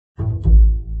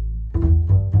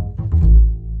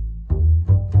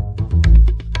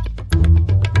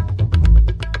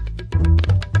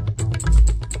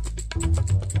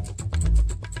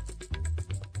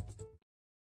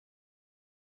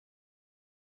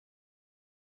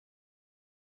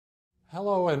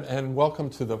Hello and welcome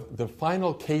to the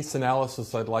final case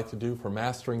analysis I'd like to do for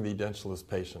mastering the edentulous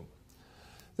patient.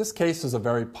 This case is a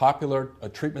very popular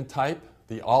treatment type,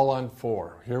 the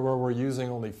all-on-4. Here where we're using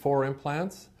only 4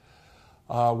 implants.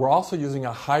 We're also using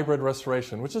a hybrid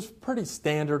restoration, which is pretty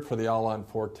standard for the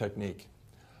all-on-4 technique.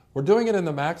 We're doing it in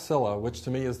the maxilla, which to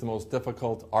me is the most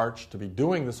difficult arch to be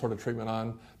doing this sort of treatment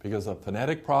on because of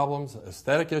phonetic problems,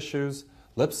 aesthetic issues,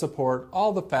 lip support,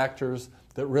 all the factors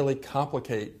that really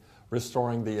complicate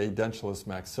restoring the edentulous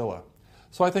maxilla.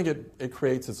 So I think it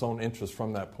creates its own interest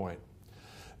from that point.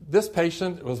 This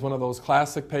patient was one of those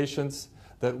classic patients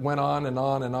that went on and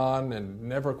on and on and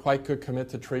never quite could commit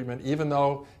to treatment, even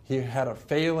though he had a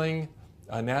failing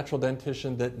natural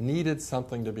dentition that needed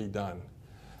something to be done.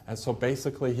 And so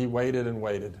basically he waited and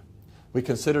waited. We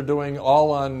considered doing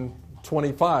all on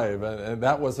 25, and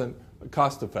that wasn't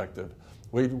cost effective.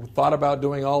 We thought about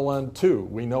doing all on 2.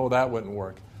 We know that wouldn't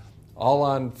work. All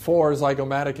on 4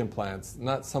 zygomatic implants,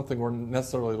 not something we're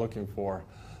necessarily looking for.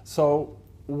 So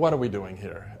what are we doing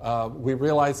here? We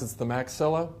realize it's the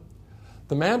maxilla.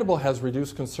 The mandible has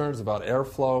reduced concerns about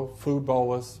airflow, food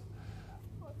bolus,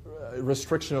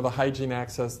 restriction of the hygiene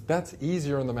access. That's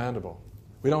easier in the mandible.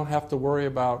 We don't have to worry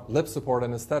about lip support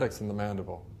and aesthetics in the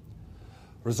mandible.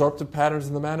 Resorptive patterns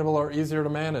in the mandible are easier to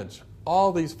manage.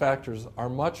 All these factors are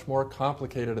much more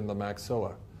complicated in the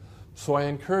maxilla. So I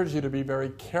encourage you to be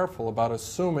very careful about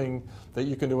assuming that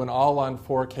you can do an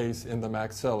all-on-4 case in the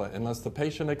maxilla unless the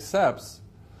patient accepts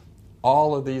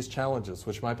all of these challenges,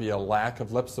 which might be a lack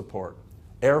of lip support,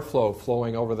 airflow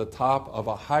flowing over the top of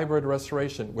a hybrid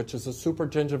restoration, which is a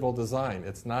supragingival design.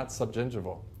 It's not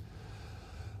subgingival.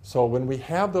 So when we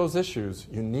have those issues,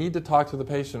 you need to talk to the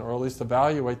patient or at least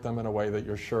evaluate them in a way that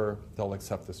you're sure they'll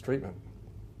accept this treatment.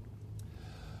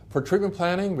 For treatment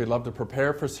planning, we'd love to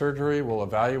prepare for surgery. We'll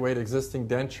evaluate existing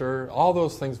denture, all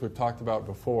those things we've talked about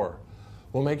before.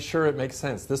 We'll make sure it makes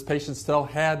sense. This patient still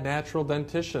had natural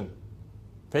dentition,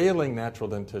 failing natural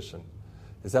dentition.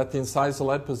 Is that the incisal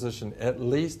lead position? At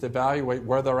least evaluate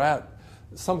where they're at.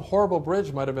 Some horrible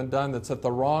bridge might have been done that's at the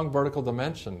wrong vertical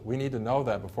dimension. We need to know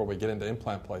that before we get into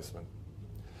implant placement.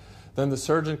 Then the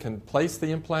surgeon can place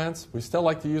the implants. We still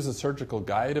like to use a surgical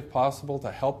guide if possible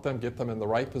to help them get them in the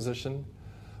right position.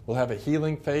 We'll have a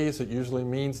healing phase. It usually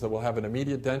means that we'll have an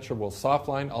immediate denture. We'll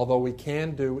softline, although we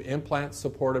can do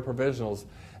implant-supported provisionals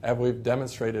as we've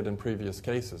demonstrated in previous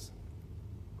cases.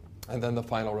 And then the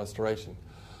final restoration.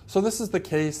 So this is the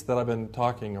case that I've been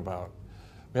talking about.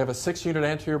 We have a 6-unit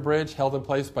anterior bridge held in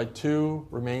place by 2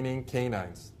 remaining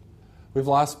canines. We've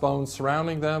lost bones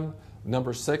surrounding them.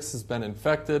 Number 6 has been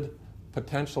infected,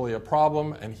 potentially a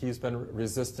problem, and he's been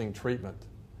resisting treatment.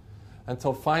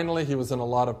 Until finally he was in a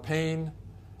lot of pain,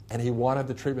 and he wanted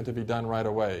the treatment to be done right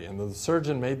away. And the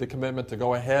surgeon made the commitment to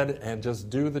go ahead and just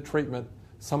do the treatment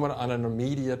somewhat on an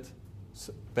immediate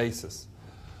basis.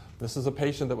 This is a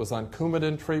patient that was on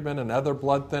Coumadin treatment and other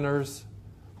blood thinners.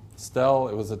 Still,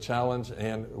 it was a challenge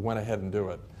and went ahead and do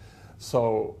it.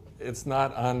 So it's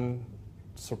not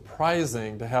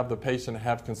unsurprising to have the patient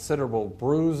have considerable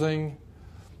bruising,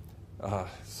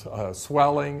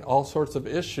 swelling, all sorts of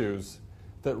issues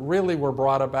that really were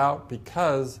brought about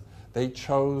because they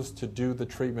chose to do the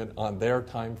treatment on their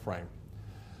time frame.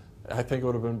 I think it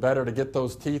would have been better to get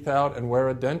those teeth out and wear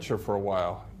a denture for a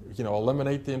while.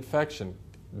 Eliminate the infection,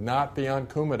 not be on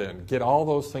Coumadin, get all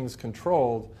those things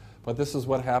controlled, but this is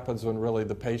what happens when really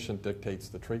the patient dictates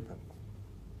the treatment.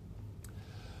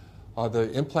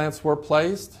 The implants were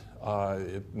placed.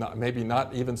 Maybe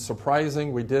not even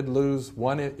surprising, we did lose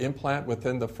 1 implant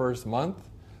within the first month,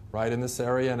 right in this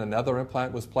area, and another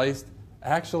implant was placed,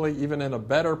 actually even in a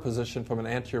better position from an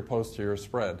anterior-posterior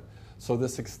spread. So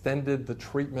this extended the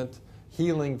treatment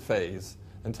healing phase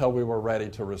until we were ready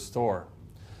to restore.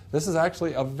 This is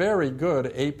actually a very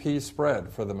good AP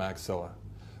spread for the maxilla.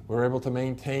 We were able to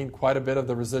maintain quite a bit of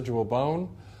the residual bone.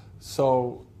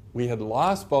 So we had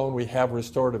lost bone, we have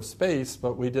restorative space,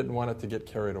 but we didn't want it to get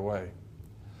carried away.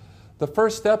 The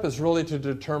first step is really to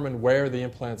determine where the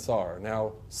implants are.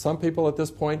 Now, some people at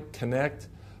this point connect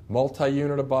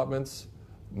multi-unit abutments,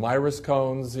 Myris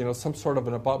cones, some sort of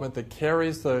an abutment that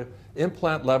carries the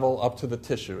implant level up to the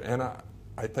tissue. And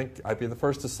I think I'd be the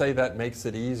first to say that makes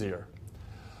it easier.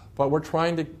 But we're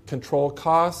trying to control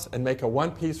costs and make a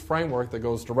one-piece framework that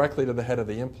goes directly to the head of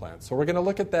the implant. So we're going to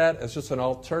look at that as just an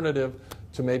alternative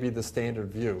to maybe the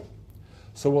standard view.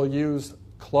 So we'll use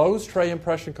closed tray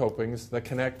impression copings that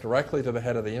connect directly to the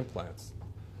head of the implants.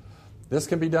 This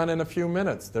can be done in a few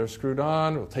minutes. They're screwed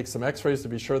on. We'll take some x-rays to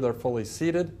be sure they're fully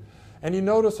seated. And you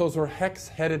notice those are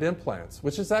hex-headed implants,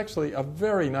 which is actually a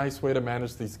very nice way to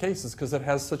manage these cases because it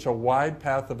has such a wide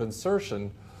path of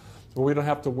insertion So we don't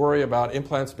have to worry about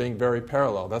implants being very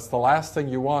parallel. That's the last thing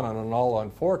you want on an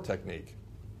all-on-4 technique.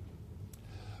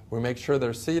 We make sure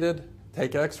they're seated,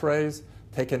 take x-rays,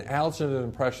 take an alginate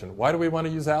impression. Why do we want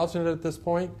to use alginate at this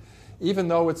point? Even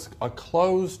though it's a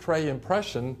closed tray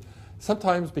impression,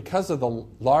 sometimes because of the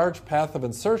large path of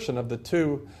insertion of the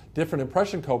two different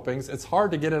impression copings, it's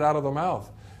hard to get it out of the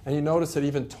mouth. And you notice it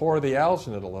even tore the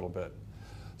alginate a little bit.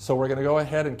 So we're going to go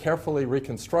ahead and carefully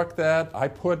reconstruct that. I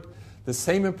put the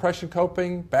same impression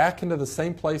coping back into the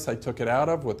same place I took it out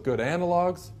of with good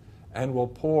analogs, and we'll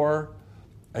pour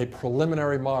a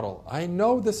preliminary model. I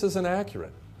know this isn't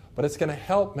accurate, but it's going to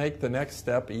help make the next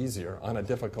step easier on a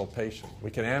difficult patient. We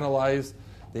can analyze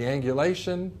the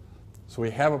angulation. So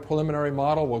we have a preliminary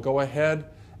model. We'll go ahead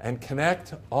and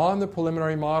connect on the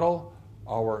preliminary model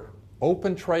our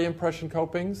open tray impression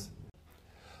copings.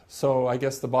 So I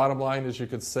guess the bottom line is, you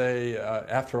could say,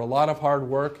 after a lot of hard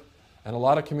work and a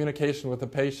lot of communication with the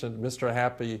patient, Mr.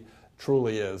 Happy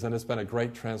truly is, and it's been a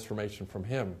great transformation from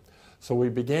him. So we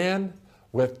began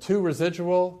with 2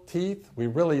 residual teeth. We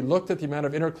really looked at the amount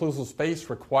of interocclusal space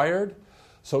required.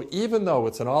 So even though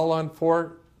it's an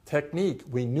all-on-4 technique,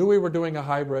 we knew we were doing a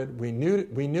hybrid. We knew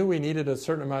we needed a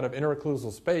certain amount of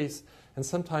interocclusal space, and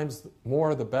sometimes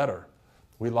more the better.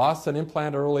 We lost an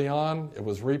implant early on. It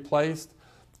was replaced,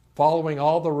 following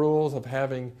all the rules of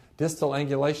having distal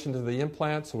angulation to the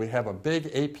implant, so we have a big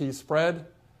AP spread,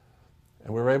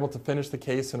 and we were able to finish the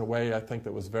case in a way I think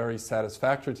that was very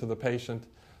satisfactory to the patient,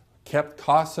 kept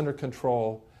costs under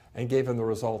control, and gave him the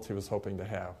results he was hoping to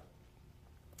have.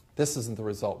 This isn't the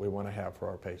result we want to have for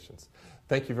our patients.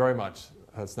 Thank you very much.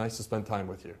 It's nice to spend time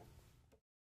with you.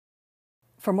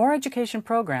 For more education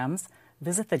programs,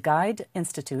 visit the GIDE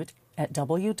Institute at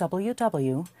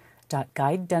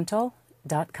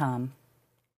www.guidedental.com.